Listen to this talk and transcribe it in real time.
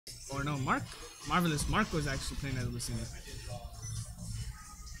Or no, Marvelous Marco is actually playing as Lucina.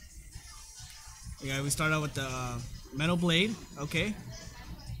 Yeah, we start out with the Metal Blade. Okay.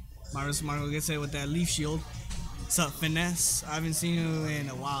 Marvelous Marco gets hit with that Leaf Shield. What's up, Finesse? I haven't seen you in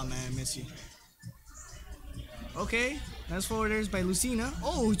a while, man. I miss you. Okay. Nice forward airs by Lucina.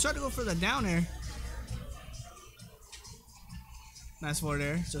 Oh, he tried to go for the down air. Nice forward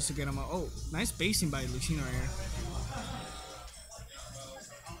air just to get him out. Oh, nice basing by Lucina right here.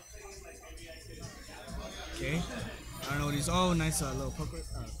 Okay. I don't know what he's. Oh, nice little poker.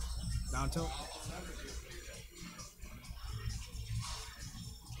 Down tilt.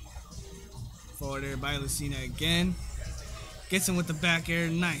 Forward air by Lucina again. Gets him with the back air.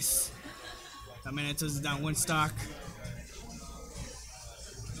 Nice. That man is down one stock.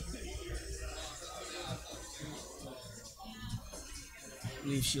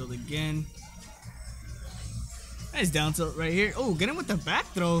 Leaf shield again. Nice down tilt right here. Oh, get him with the back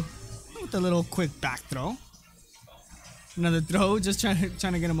throw. With a little quick back throw. Another throw. Just trying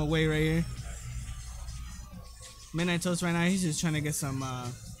to get him away right here. Midnight Toast right now. He's just trying to get some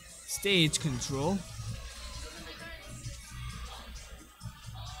stage control.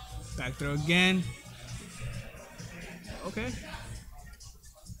 Back throw again. Okay.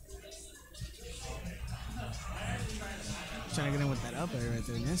 Trying to get him with that up air right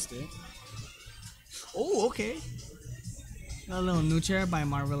there. Missed it. Oh, okay. A little new chair by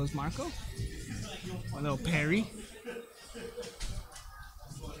Marvelous Marco. A little parry.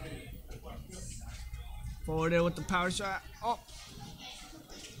 Forward there with the power shot. Oh.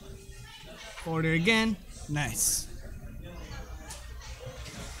 Forward there again. Nice.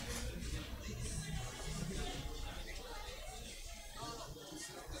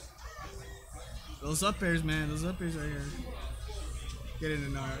 Those up airs, man. Those up airs right here. Get it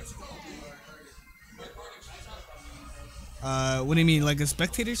in our. What do you mean? Like a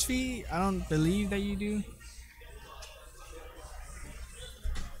spectator's fee? I don't believe that you do.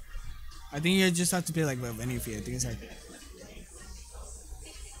 I think you just have to pay like a venue fee. I think it's like.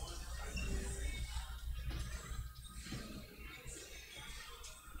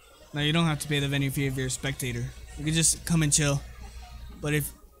 No, you don't have to pay the venue fee if you're a spectator. You can just come and chill. But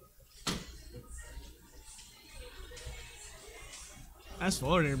if. That's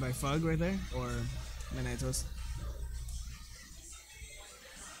forward there by Fug right there. Or Midnight Toast.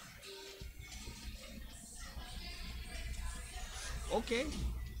 Okay.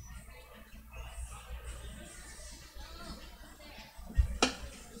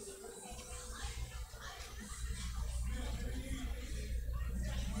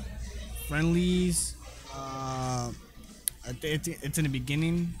 Friendlies. It's in the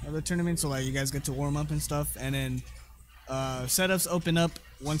beginning of the tournament, so like you guys get to warm up and stuff, and then setups open up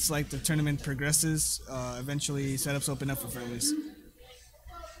once like the tournament progresses. Eventually, setups open up for friendlies.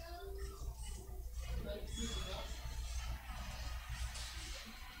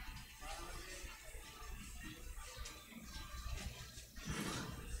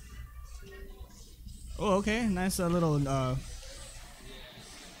 Oh, okay. Nice little Got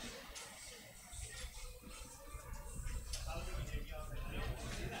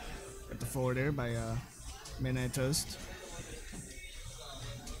the forward there by Midnight Toast.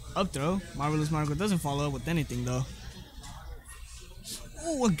 Up throw. Marvelous Marco doesn't follow up with anything though.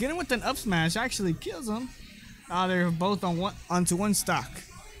 Oh, getting with an up smash actually kills him. They're both on onto one stock.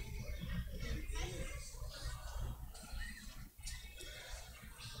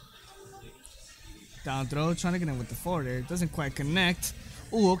 Down throw, trying to get in with the forward there. Doesn't quite connect.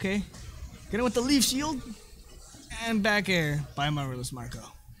 Oh, okay. Get in with the leaf shield. And back air by Marvelous Marco.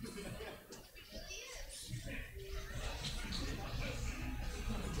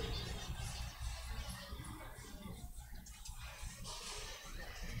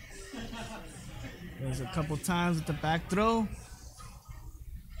 There's a couple times with the back throw.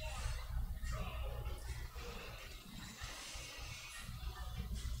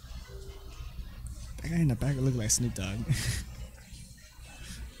 That guy in the back look like Snoop Dogg.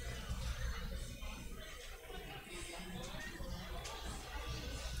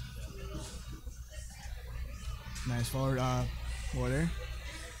 Nice forward water.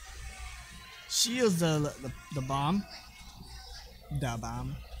 Shields the bomb. The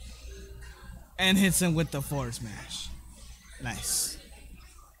bomb. And hits him with the forward smash. Nice.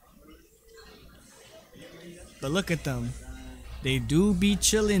 But look at them. They do be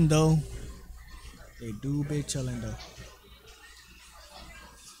chilling though. They do be chilling though.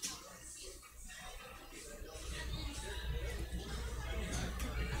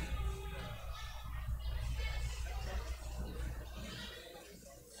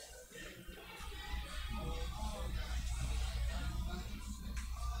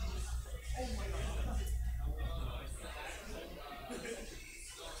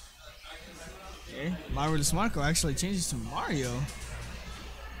 Marvelous Marco actually changes to Mario.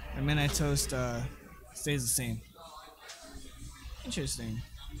 And Midnight Toast stays the same. Interesting.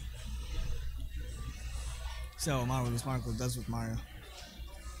 So Marvelous Marco does with Mario.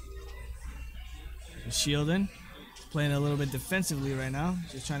 He's shielding. He's playing a little bit defensively right now.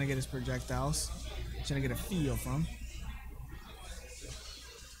 Just trying to get his projectiles. Trying to get a feel from.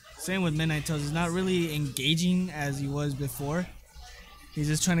 Same with Midnight Toast. He's not really engaging as he was before. He's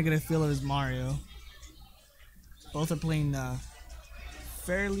just trying to get a feel of his Mario. Both are playing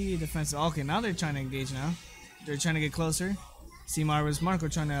fairly defensive. Okay, now they're trying to engage now. They're trying to get closer. See Marvelous Marco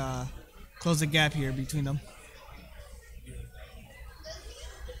trying to close the gap here between them.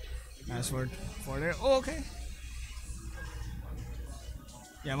 Nice for there. Oh, okay.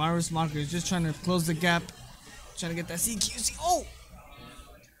 Yeah, Marvelous Marco is just trying to close the gap. Trying to get that CQC. Oh!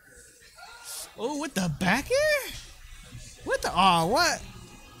 Oh, with the back air? What the? Oh, what?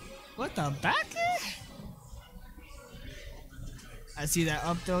 What the back air? I see that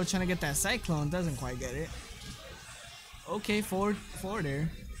up though, trying to get that Cyclone. Doesn't quite get it. Okay, forward there.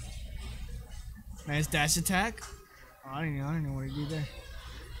 Nice dash attack. Oh, I don't know what he did there.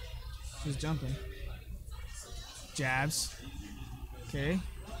 Just jumping. Jabs. Okay.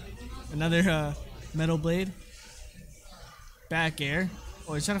 Another Metal Blade. Back air.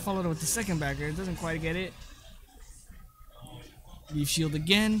 Oh, he's trying to follow it with the second back air. Doesn't quite get it. Leaf shield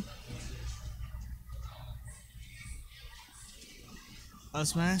again. Up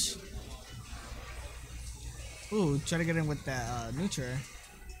smash. Ooh, try to get in with that neutral air.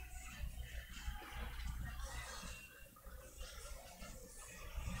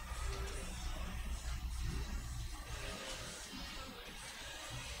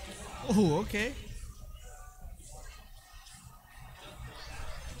 Oh, okay.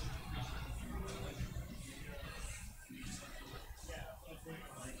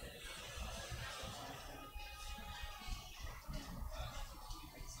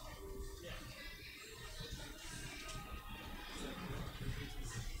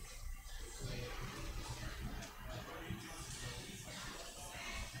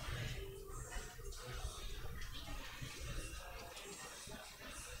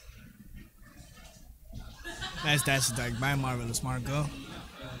 Nice dash attack by Marvelous Marco.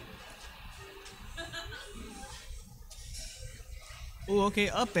 Ooh, okay,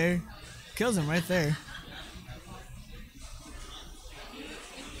 up there. Kills him right there.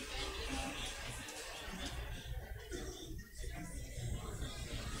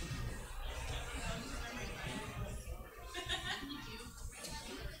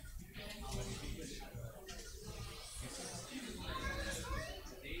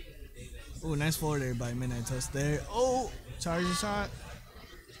 Ooh, nice forward there by Midnight Toast there. Oh, charger shot.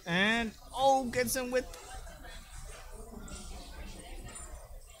 And, oh, gets him with...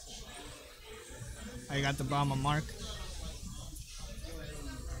 I got the bomb on Mark.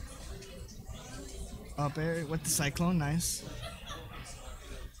 Up air with the Cyclone, nice.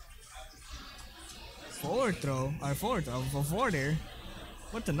 Forward throw, or forward throw, forward air.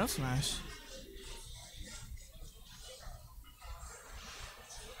 What the nuff smash?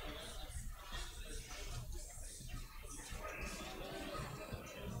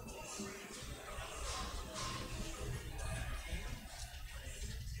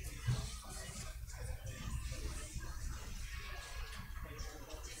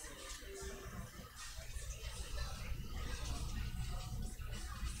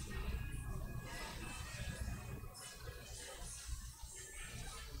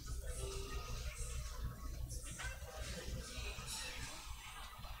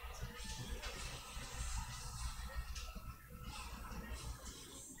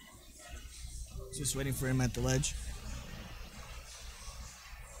 Just waiting for him at the ledge.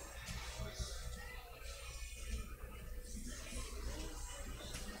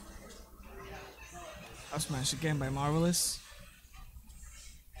 I'll smash again by Marvelous.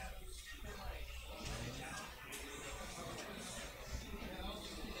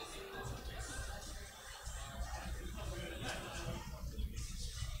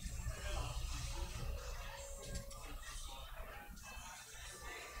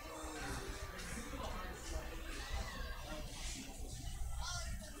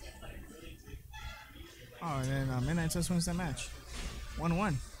 Oh, and then Midnight Toast wins that match.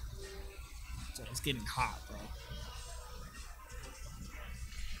 1-1. So it's getting hot, bro.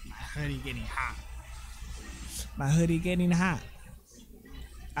 My hoodie getting hot. My hoodie getting hot.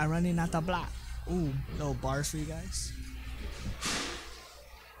 I'm running out the block. Ooh, little bars for you guys.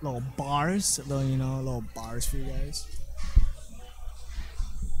 Little bars. Little, you know, little bars for you guys.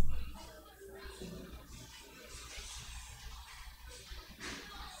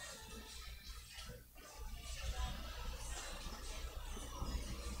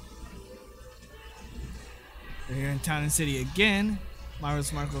 Town and City again.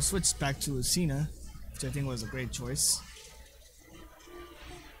 Marvelous Marco switched back to Lucina, which I think was a great choice.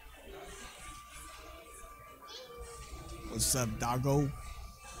 What's up, doggo?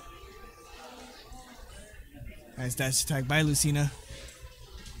 Nice dash attack by Lucina.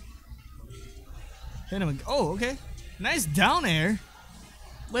 Hit him again. Oh, okay. Nice down air.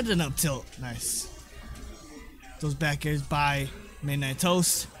 With an up tilt. Nice. Those back airs by Midnight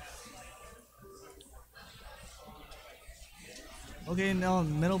Toast. Okay, no,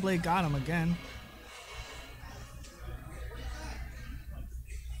 middle blade got him again.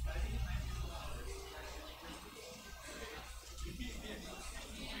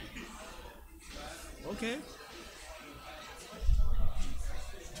 Okay.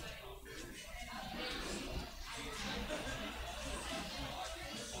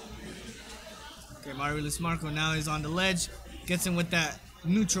 Okay, Marvelous Marco now is on the ledge. Gets him with that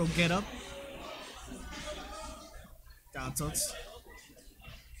neutral get up. Down tilts.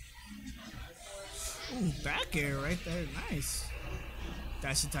 Ooh, back air right there. Nice.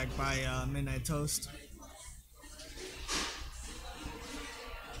 Dash attack by Midnight Toast.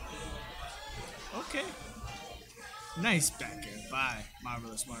 Okay. Nice back air by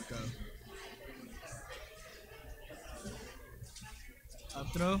Marvelous Marco. Up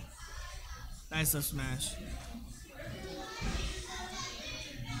throw. Nice up smash.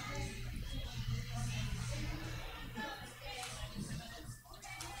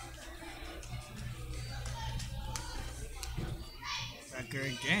 Back air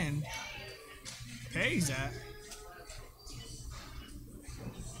again. Parries that.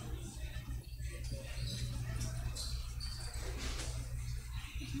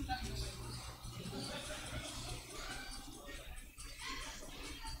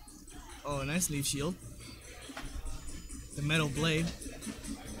 Oh, nice leaf shield. The metal blade.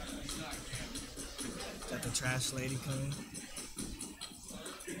 Got the trash lady coming.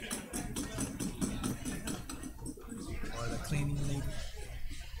 Or the cleaning lady.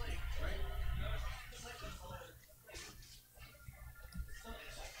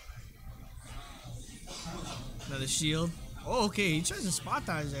 Another shield. Oh, okay. He tries to spot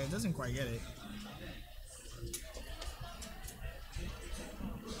dodge there. Doesn't quite get it.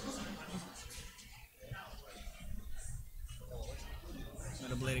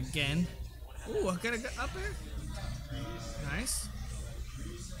 Another blade again. Ooh, I got up there. Nice.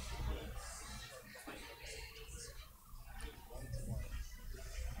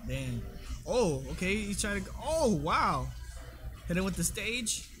 Damn. Oh, okay. He tried to go. Oh, wow. Hit him with the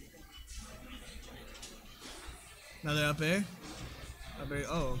stage. Another up air. Up air.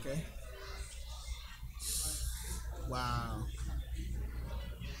 Oh, okay. Wow.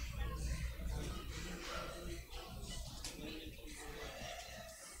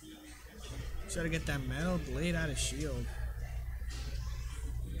 Try to get that metal blade out of shield.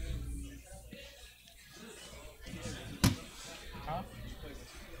 Huh?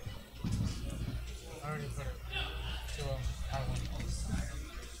 I already put it to have one.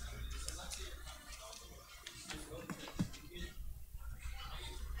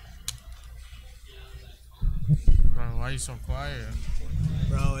 Bro, why are you so quiet?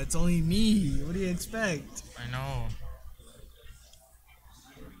 Bro, it's only me. What do you expect? I know.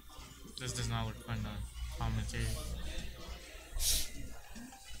 This does not look fun to commentate.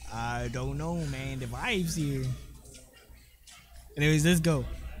 I don't know, man. The vibes here. Anyways, let's go.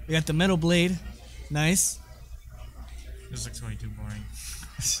 We got the metal blade. Nice. This looks way too boring.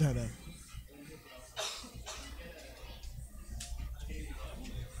 Shut up.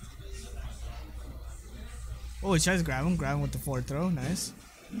 Oh, he tries to grab him. Grab him with the forward throw. Nice.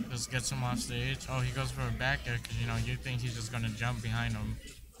 Just gets him off stage. Oh, he goes for a back air because, you know, you think he's just going to jump behind him.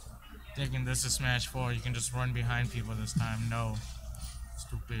 Thinking this is Smash 4, you can just run behind people this time. No.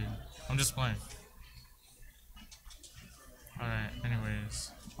 Stupid. I'm just playing. Alright,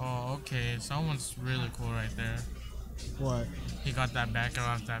 anyways. Oh, okay. Someone's really cool right there. What? He got that back air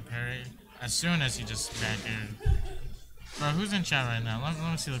off that parry. As soon as he just back aired. Bro, who's in chat right now? Let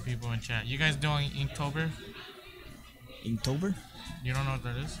me see the people in chat. You guys doing Inktober? Inktober? You don't know what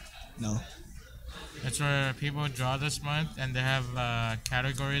that is? No. It's where people draw this month and they have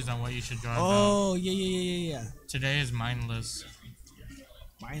categories on what you should draw Oh, about. yeah. Today is mindless.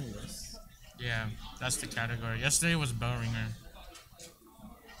 Mindless. Yeah, that's the category. Yesterday was bell ringer.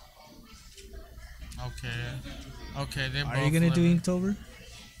 Okay, they both. Are you gonna do Inktober?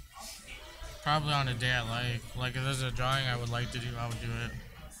 Probably on a day I like. Like if there's a drawing I would like to do, I would do it.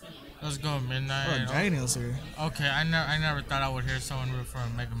 Let's go midnight. Oh, Dragon Hills here. Okay, I never thought I would hear someone root for a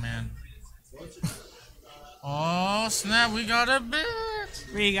Mega Man. Oh snap! We got a bit.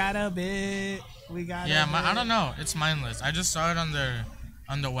 We got a bit. we got. Yeah, I don't know. It's mindless. I just saw it on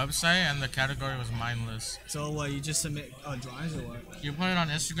the website, and the category was mindless. So what? You just submit drawings or what? You put it on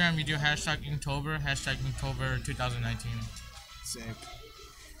Instagram. You do #Inktober 2019. Sick.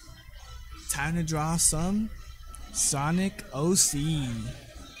 Time to draw some Sonic OC.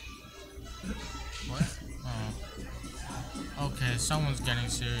 What? Oh. Okay, someone's getting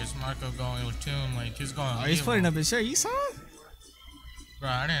serious. Marco going with Toon, like he's going. Oh, he's evil. putting up his shirt. You saw it? Bro,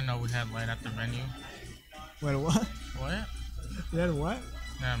 I didn't know we had light at the venue. Wait, what? What? You had what?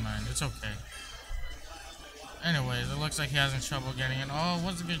 Never mind, it's okay. Anyways, it looks like he has trouble getting in. Oh,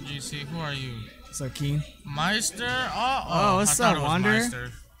 what's good, GC? Who are you? So Keen. Meister? Oh, what's I thought up, it was Wanderer?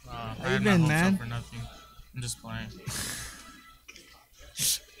 Meister. How you been, man? For nothing. I'm just playing.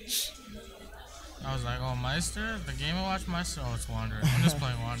 I was like, oh, Meister? The Game & Watch Meister? Oh, it's Wanderer. I'm just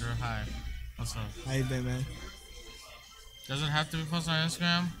playing Wanderer. Hi. What's up? How you been, man? Does it have to be posted on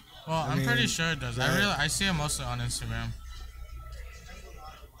Instagram? Well, I I'm mean, pretty sure it does. yeah. I see it mostly on Instagram.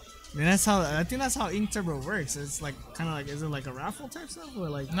 I mean, I think that's how Inktober works. It's like kind of like, is it like a raffle type stuff or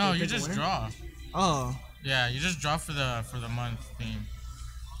like? No, they you pick a just winner? draw. Oh, Yeah, you just draw for the month theme.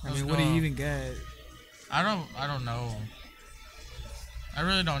 I mean, what do you even get? I don't know. I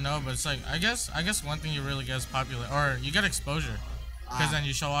really don't know, but it's like I guess one thing you really get is popular, or you get exposure, because then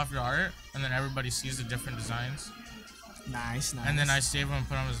you show off your art, and then everybody sees the different designs. Nice. And then I save him and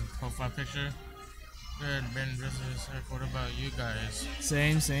put him as a profile picture. Good, Ben business. What about you guys?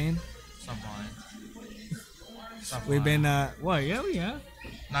 Same. Stop lying. Stop We've lying. been what? Yeah, we have.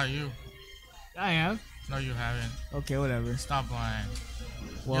 Not you. I have. No, you haven't. Okay, whatever. Stop lying.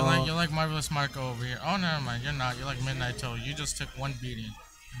 Well, You're like Marvelous Marco over here. Oh, never mind. You're not. You're like Midnight Toe. You just took one beating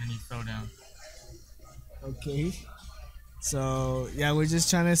and then you fell down. okay. So yeah, we're just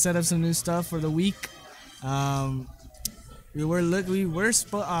trying to set up some new stuff for the week. We were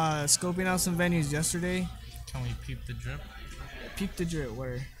scoping out some venues yesterday. Can we peep the drip? Peep the drip.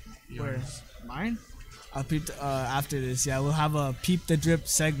 Where? Yours. Mine? I'll peep after this. Yeah, we'll have a peep the drip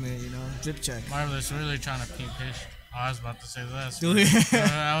segment. Drip check. Marvelous really trying to peep his. Oh, I was about to say this. Do we?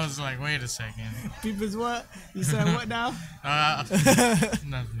 I was like, wait a second. Peep is what? You said what now?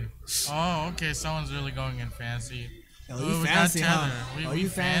 Nothing. Oh, okay. Someone's really going in fancy. Oh, Ooh, you we fancy, got huh? Tether. Oh, We you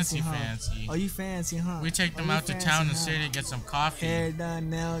fancy. Oh, you fancy, huh? We take them out to town and city to get some coffee. Hair done,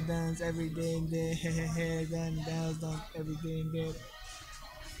 nail done, everything did. Hair done, nails done, everything did.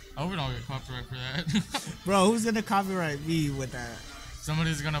 I hope we don't get copyright for that. Bro, who's gonna copyright me with that?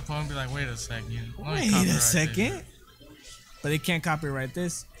 Somebody's gonna pull and be like, wait a second. Wait a second. But they can't copyright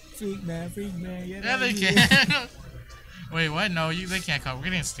this. Freak man. Yeah, they can. Wait, what? No, they can't copy. We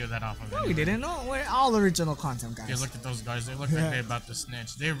didn't steal that off of No, it. we didn't. No, we're all original content, guys. Yeah, look at those guys. They look like they're about to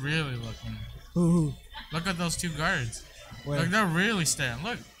snitch. They're really looking. Who? Look at those two guards. Where? Look, they're really staring.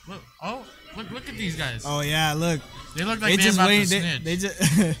 Look. Oh, look at these guys. Oh yeah, look. They look like they're about to snitch. They just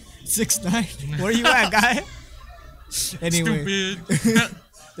 6'9". Where you at, guy? Anyway, Stupid.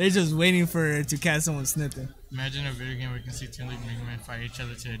 they're just waiting to catch someone sniffing. Imagine a video game where we can see Toon and Mega Man fight each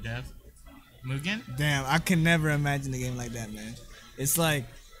other to the death. Mugen? Damn, I can never imagine a game like that, man. It's like,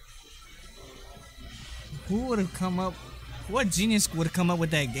 who would have come up? What genius would have come up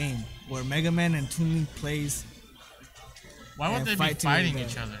with that game where Mega Man and Toon plays? Why would And they be fight to fighting the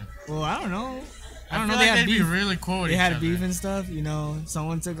each other? Well, I don't know. I don't know. They had They'd be beef. really cool with They each had other. beef and stuff.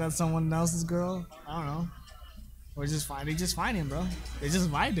 Someone took out someone else's girl. I don't know. Or just fight. They just fighting, bro. They just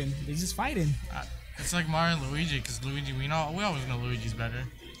fighting. They just fighting. It's like Mario and Luigi, because Luigi, we always know Luigi's better.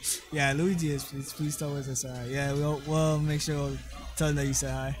 Yeah, Luigi is. Please tell us say hi. Yeah, we'll make sure we'll tell them that you say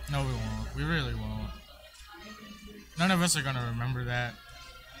hi. No, we won't. We really won't. None of us are gonna remember that.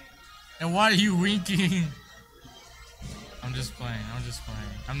 And why are you winking? I'm just playing.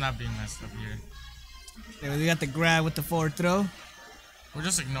 I'm not being messed up here. Yeah, we got the grab with the forward throw. We're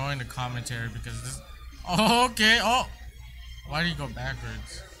just ignoring the commentary because this. Oh, okay. Oh, why do you go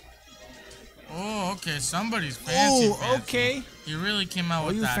backwards? Oh, okay. Somebody's fancy. Oh, okay. He really came out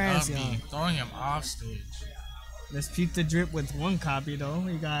with you that fancy, upbeat, huh? throwing him off stage. Let's peep the drip with one copy though.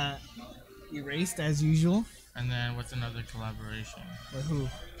 We got erased as usual. And then what's another collaboration? With who?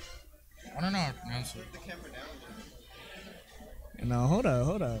 I don't know how to pronounce it. No, hold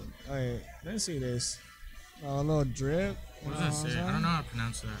up. Wait, let's see this. Oh, a little drip. What does that say? I don't know how to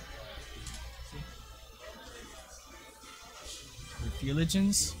pronounce that.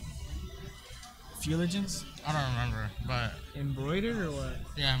 Fuligins? I don't remember, but Embroidered or what?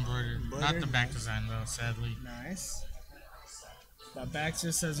 yeah, embroidered. Not the back design though, sadly. Nice. The back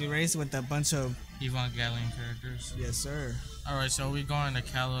just says erased with a bunch of. Evangelion characters. Yes, sir. Alright, so we going to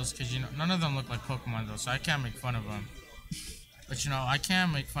Kalos because none of them look like Pokemon though, so I can't make fun of them. But you know, I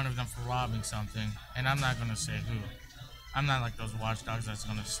can make fun of them for robbing something, and I'm not gonna say who. I'm not like those watchdogs that's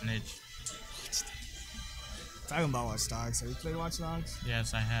gonna snitch. Talking about Watch Dogs. Have you played Watch Dogs?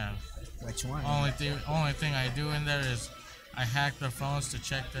 Yes, I have. Which one? Only thing I do in there is I hack their phones to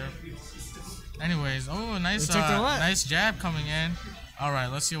check their. Anyways, oh, nice nice jab coming in. All right,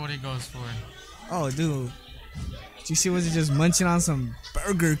 let's see what he goes for. Oh, dude. Did you see was he just munching on some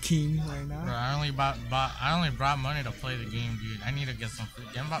Burger King right now? Bro, I only brought money to play the game, dude. I need to get some food.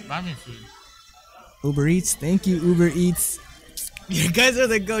 Buy me food. Uber Eats, thank you, Uber Eats. You guys are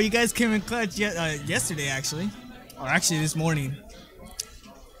the go. You guys came in clutch yesterday, actually, or actually this morning.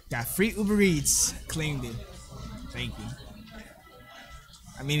 Got free Uber Eats, claimed it. Thank you.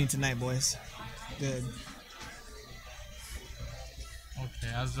 I'm eating tonight, boys. Good.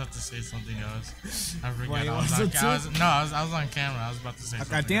 Okay, I was about to say something else. I forget. Wait, I was on camera. I was about to say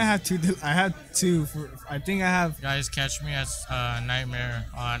something. I think else. I have two. I think I have. Guys, catch me at Nightmare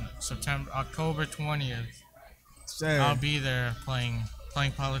on October 20th. Sir. I'll be there playing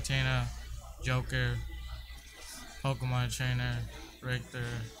Palutena, Joker, Pokemon Trainer, Richter.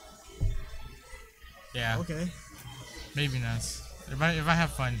 Yeah. Okay. Maybe Ness. If I have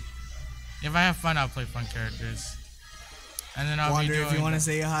fun. If I have fun, I'll play fun characters. And then I'll Wonder be doing. if you want to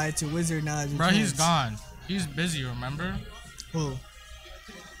say hi to Wizard now. Bro, he's gone. He's busy. Remember? Who?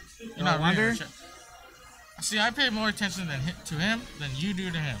 You're not Wonder. See, I pay more attention to him than you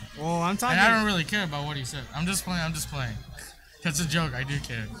do to him. Well, I'm talking. And I don't really care about what he said. I'm just playing. That's a joke. I do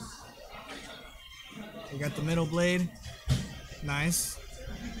care. You got the middle blade. Nice.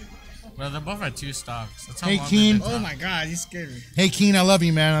 Well, they're both at 2 stocks. That's how Hey, long Keen. they've been Oh top. my God, you scared me. Hey, Keen, I love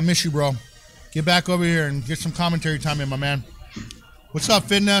you, man. I miss you, bro. Get back over here and get some commentary time in, my man. What's up,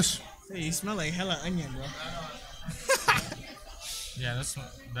 Fitness? Hey, you smell like hella onion, bro. Yeah, that's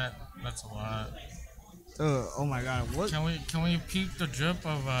a lot. Oh my God, what? Can we peek the drip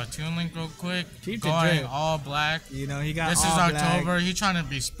of Toon Link real quick? Peek the Going drip. all black. You know, he got This is all October. black. He trying to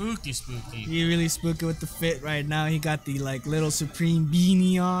be spooky. He really spooky with the fit right now. He got the like little Supreme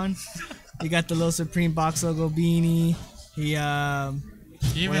beanie on. He got the little Supreme box logo beanie. He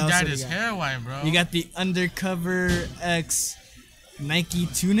He what even else dyed did he his got? hair white, bro. You got the Undercover X Nike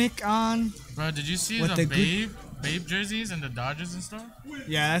tunic on. Bro, did you see With the the Babe jerseys and the Dodgers and stuff?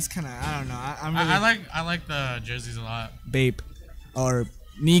 Yeah, that's kind of, I don't know. I'm really I like the jerseys a lot. Babe or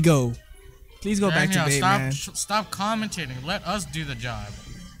Nego. Please go back to Daniel, Babe, man. stop commentating. Let us do the job.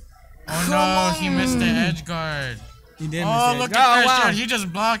 Oh Come no, he missed the on. edge guard. He did Oh, miss it. look Oh, at that wow. shot. He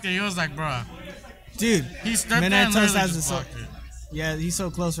just blocked it. He was like, bruh. Dude, He stepped Midnight in and Toast literally has just a blocked it. yeah, he's so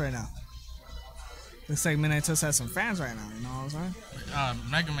close right now. Looks like Midnight Toast has some fans right now. You know what I'm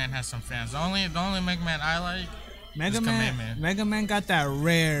saying? Mega Man has some fans. The only Mega Man I like Mega is Man, Kamehameha. Mega Man got that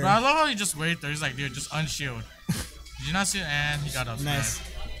rare. Bro, I love how he just waited there. He's like, dude, just unshield. Did you not see it? And he got up. Nice.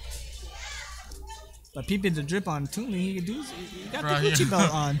 But peeping the drip on Toon, he got Bro, the Gucci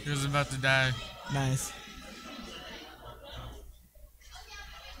belt on. He was about to die. Nice.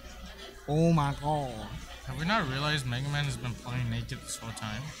 Oh my God. Have we not realized Mega Man has been playing naked this whole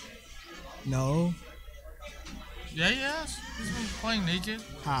time? No. Yeah, he has. He's been playing naked.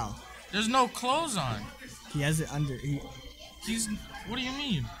 How? There's no clothes on. He has it under. He's. What do you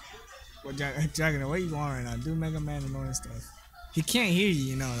mean? Well, Dragon, what you want right now? Do Mega Man annoying stuff. He can't hear you.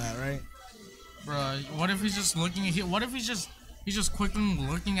 You know that, right? Bro, what if he's just looking at what if he's just quickly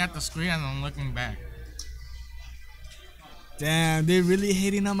looking at the screen and then looking back? Damn, they're really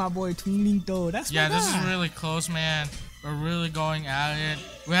hating on my boy Toon Link though. That's Yeah, my this is guy. really close, man. We're really going at it.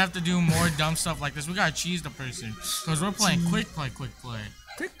 We have to do more dumb stuff like this. We gotta cheese the person. Because we're playing quick play. Quick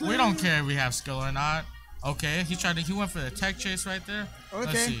We play. don't care if we have skill or not. Okay, he went for the tech chase right there. Let's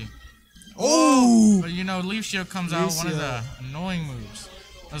Okay. see. Oh! But you know, Leaf Shield comes Leaf out, one of the Shield. annoying moves.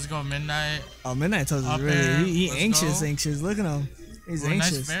 Let's go, Midnight. Oh, Midnight Toast is Up air. really he Let's anxious. go. Look at him. He's Ooh, a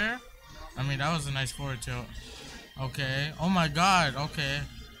anxious. nice fair. I mean, that was a nice forward tilt. Okay. Oh my god, okay.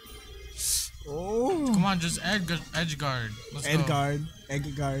 Oh. Come on, just edge guard. Let's go.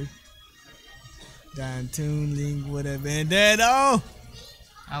 Edgard. Damn, Toon Link would have been dead. Oh!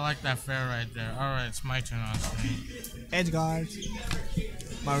 I like that fair right there. Alright, it's my turn on screen. Edgard.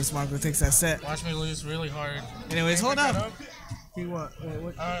 Marcus Marco takes that set. Watch me lose really hard. Anyways, hold Pick that up. He what? Wait,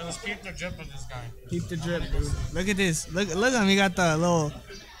 what? Alright, let's keep the drip of this guy. Keep the drip, dude. Look at this. Look at him. He got the little.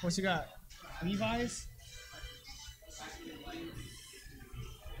 What you got? Levi's?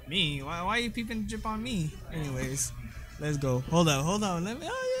 Me? Why are you peeping the drip on me? Anyways, let's go. Hold on. Let me.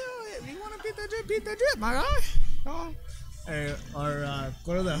 Oh yeah. If you wanna peep the drip, my guy. Come on. Hey, or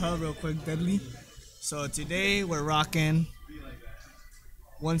go to the hub real quick, Deadly. So today we're rocking.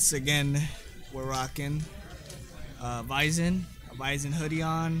 Once again, we're rocking. Bison, a Bison hoodie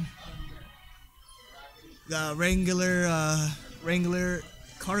on. The Wrangler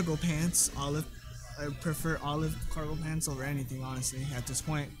cargo pants, olive. I prefer olive cargo pants over anything, honestly, at this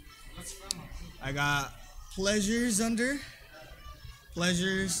point. I got Pleasures, and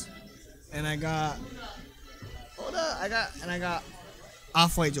I got I got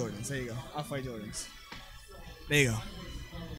Off-White Jordans. There you go, Off-White Jordans. There you go.